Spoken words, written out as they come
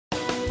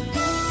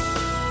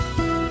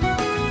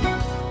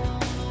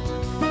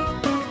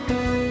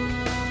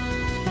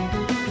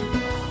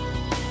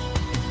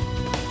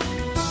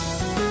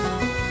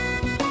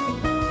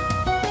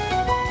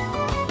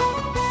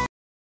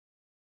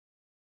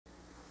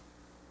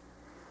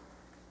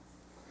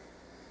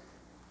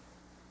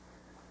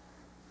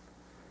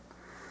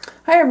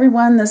Hi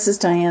everyone, this is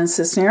Diane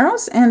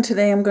Cisneros, and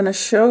today I'm going to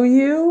show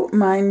you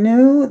my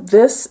new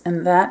This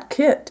and That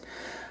kit.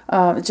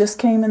 It just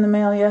came in the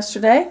mail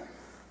yesterday,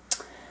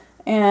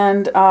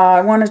 and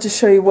I wanted to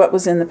show you what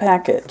was in the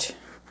package.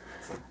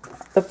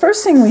 The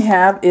first thing we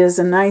have is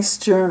a nice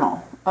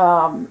journal.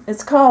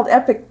 It's called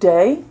Epic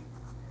Day,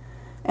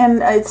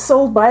 and it's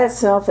sold by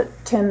itself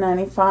at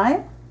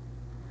 $10.95.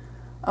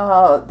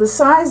 The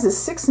size is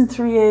 6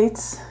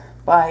 3/8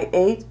 by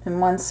 8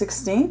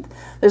 1/16.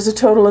 There's a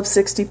total of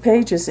 60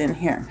 pages in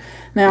here.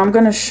 Now I'm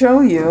going to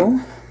show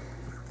you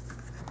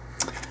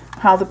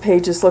how the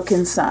pages look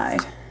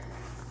inside.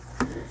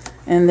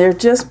 And they're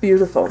just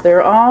beautiful.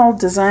 They're all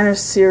designer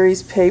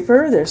series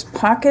paper. There's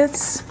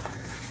pockets,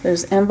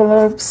 there's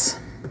envelopes,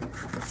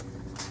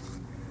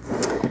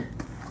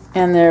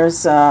 and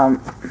there's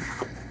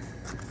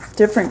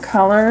different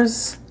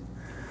colors.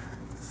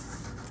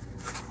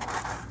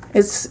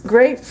 It's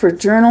great for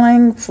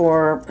journaling,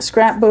 for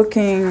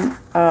scrapbooking.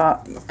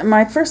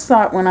 My first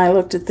thought when I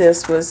looked at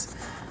this was,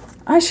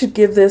 I should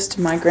give this to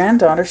my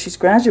granddaughter. She's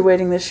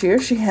graduating this year.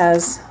 She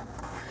has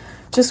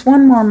just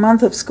one more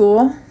month of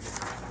school,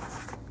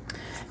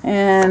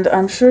 and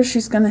I'm sure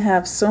she's going to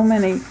have so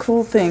many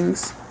cool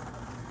things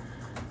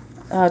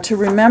to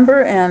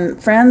remember,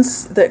 and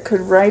friends that could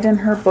write in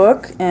her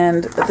book,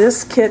 and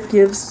this kit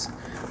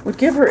would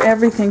give her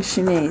everything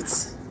she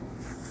needs.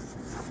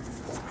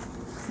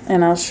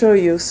 And I'll show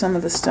you some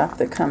of the stuff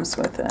that comes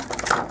with it.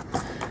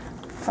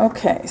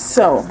 Okay,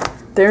 so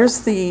there's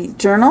the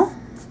journal.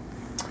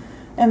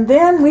 And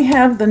then we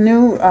have the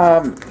new,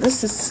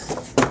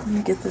 let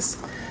me get this,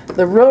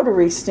 the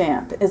rotary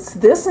stamp. It's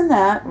This and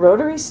That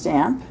rotary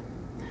stamp.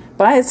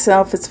 By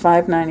itself, it's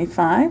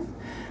 $5.95.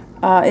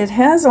 It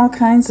has all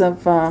kinds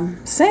of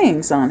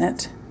sayings on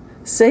it.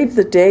 Save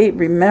the date,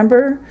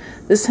 remember,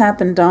 this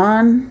happened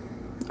on,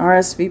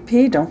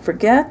 RSVP, don't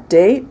forget,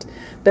 date,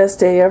 best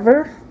day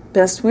ever,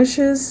 best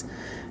wishes,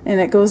 and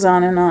it goes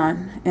on.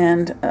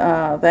 And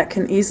that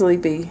can easily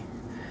be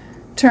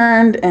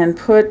turned and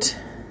put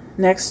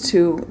next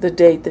to the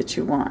date that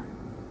you want.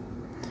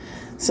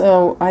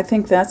 So I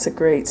think that's a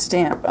great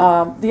stamp.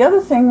 The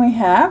other thing we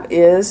have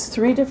is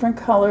 3 different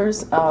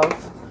colors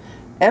of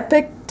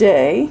Epic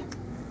Day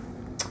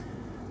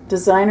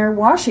designer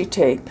washi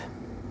tape.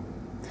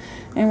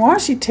 And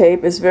washi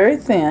tape is very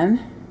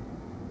thin,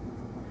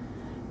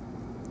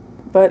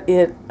 but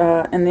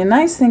and the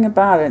nice thing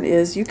about it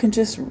is you can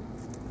just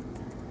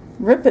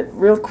rip it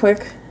real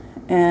quick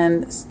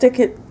and stick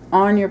it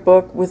on your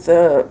book with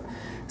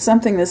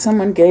something that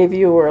someone gave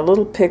you or a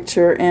little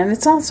picture, and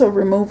it's also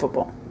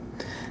removable.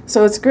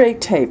 So it's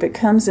great tape. It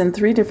comes in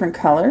 3 different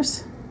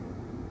colors.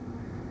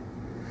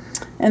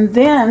 And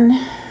then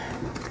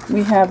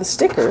we have the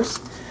stickers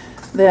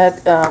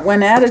that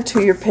when added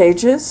to your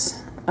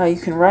pages, you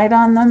can write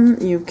on them.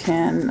 You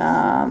can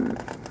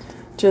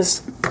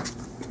just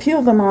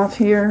peel them off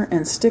here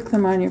and stick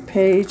them on your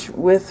page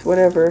with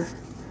whatever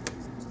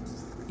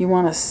you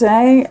want to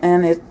say,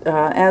 and it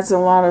adds a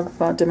lot of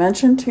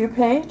dimension to your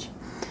page.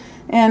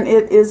 And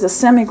it is a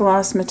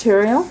semi-gloss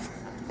material,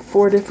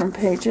 4 different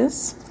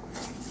pages.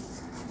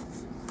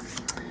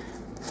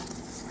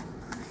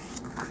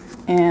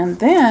 And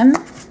then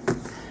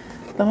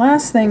the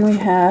last thing we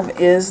have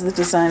is the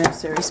designer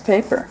series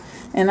paper.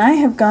 And I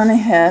have gone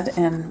ahead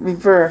and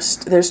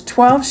reversed. There's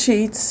 12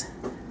 sheets,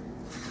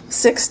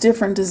 6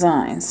 different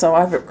designs. So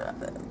I've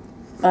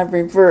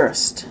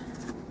reversed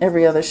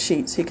every other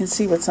sheet so you can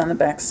see what's on the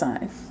back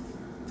side.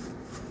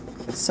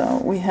 So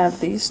we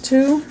have these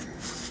 2.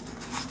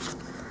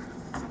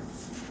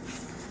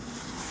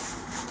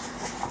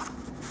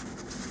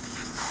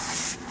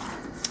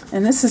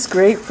 And this is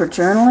great for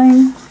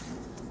journaling.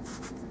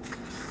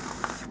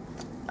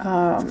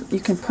 You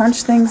can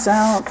punch things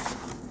out.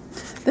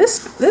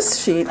 This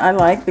sheet I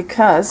like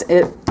because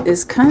it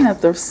is kind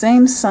of the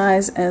same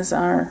size as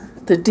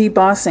the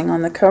debossing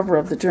on the cover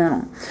of the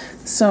journal.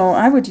 So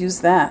I would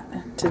use that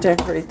to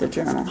decorate the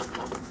journal.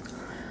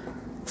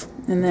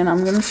 And then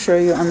I'm going to show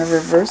you on the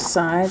reverse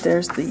side,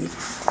 there's the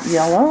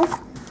yellow.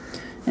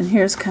 And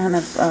here's kind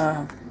of,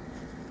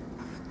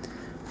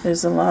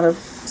 there's a lot of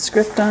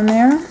script on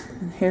there.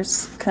 And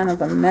here's kind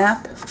of a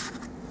map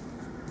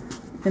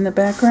in the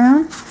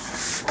background.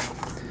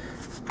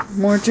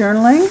 More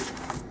journaling.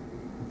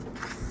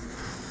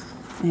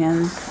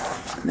 And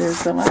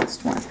there's the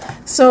last one.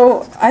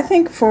 So I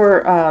think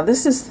for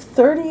this is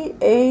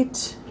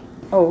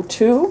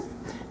 $38.02,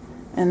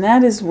 and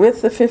that is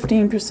with the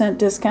 15%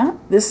 discount.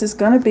 This is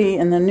going to be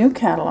in the new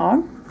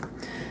catalog,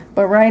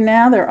 but right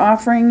now they're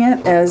offering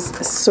it as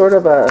sort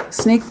of a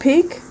sneak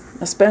peek,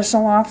 a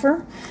special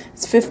offer.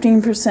 It's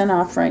 15%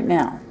 off right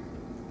now.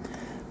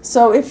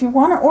 So if you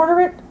want to order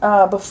it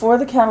before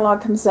the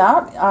catalog comes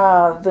out,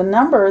 the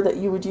number that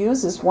you would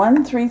use is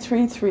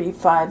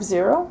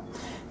 133350.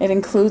 It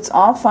includes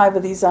all 5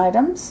 of these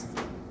items,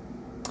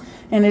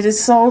 and it is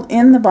sold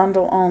in the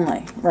bundle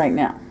only right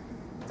now.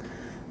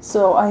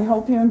 So I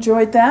hope you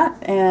enjoyed that,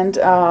 and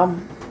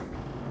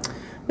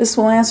this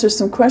will answer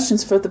some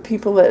questions for the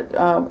people that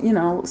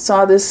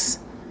saw this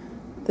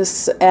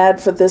this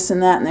ad for this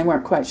and that, and they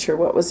weren't quite sure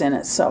what was in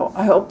it. So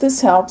I hope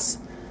this helps.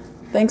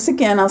 Thanks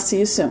again. I'll see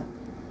you soon.